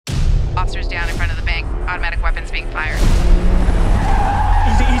protesters down in front of the bank. Automatic weapons being fired.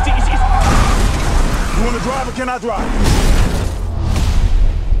 Easy, easy, easy. You want to drive or can I drive?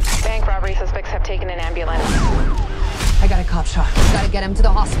 Bank robbery suspects have taken an ambulance. I got a cop shot. Gotta get him to the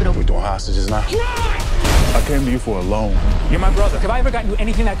hospital. We're doing hostages now. I came to you for a loan. You're my brother. Have I ever gotten you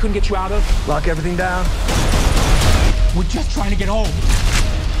anything that I couldn't get you out of? Lock everything down. We're just trying to get home.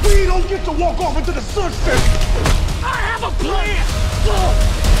 We don't get to walk off into the sunset. I have a plan.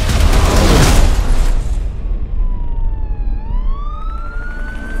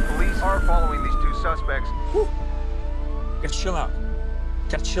 Police are following these two suspects. Gotta chill out.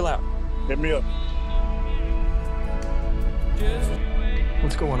 Gotta chill out. Hit me up.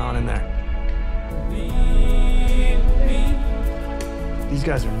 What's going on in there? These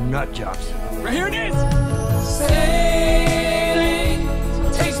guys are nut jobs. Right here it is. Sailing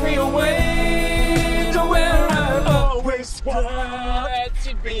takes me away to where I always wanted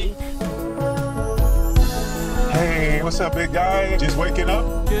to be. Hey, what's up, big guy? Just waking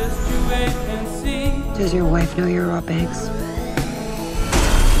up? Just you wait and see. Does your wife know you're raw eggs?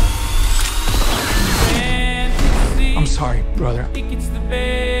 I'm sorry, brother. It's the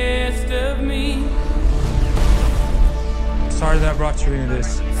best of me. Sorry that I brought you into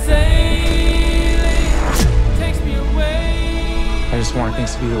this. Sailing takes me away. I just want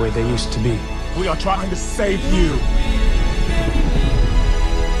things to be the way they used to be. We are trying to save you.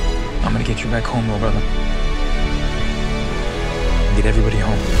 I'm gonna get you back home, little brother. Get everybody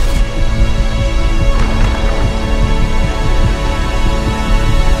home.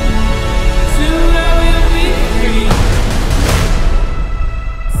 Soon I will be free.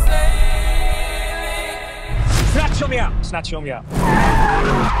 Snatch me out. Snatch me out.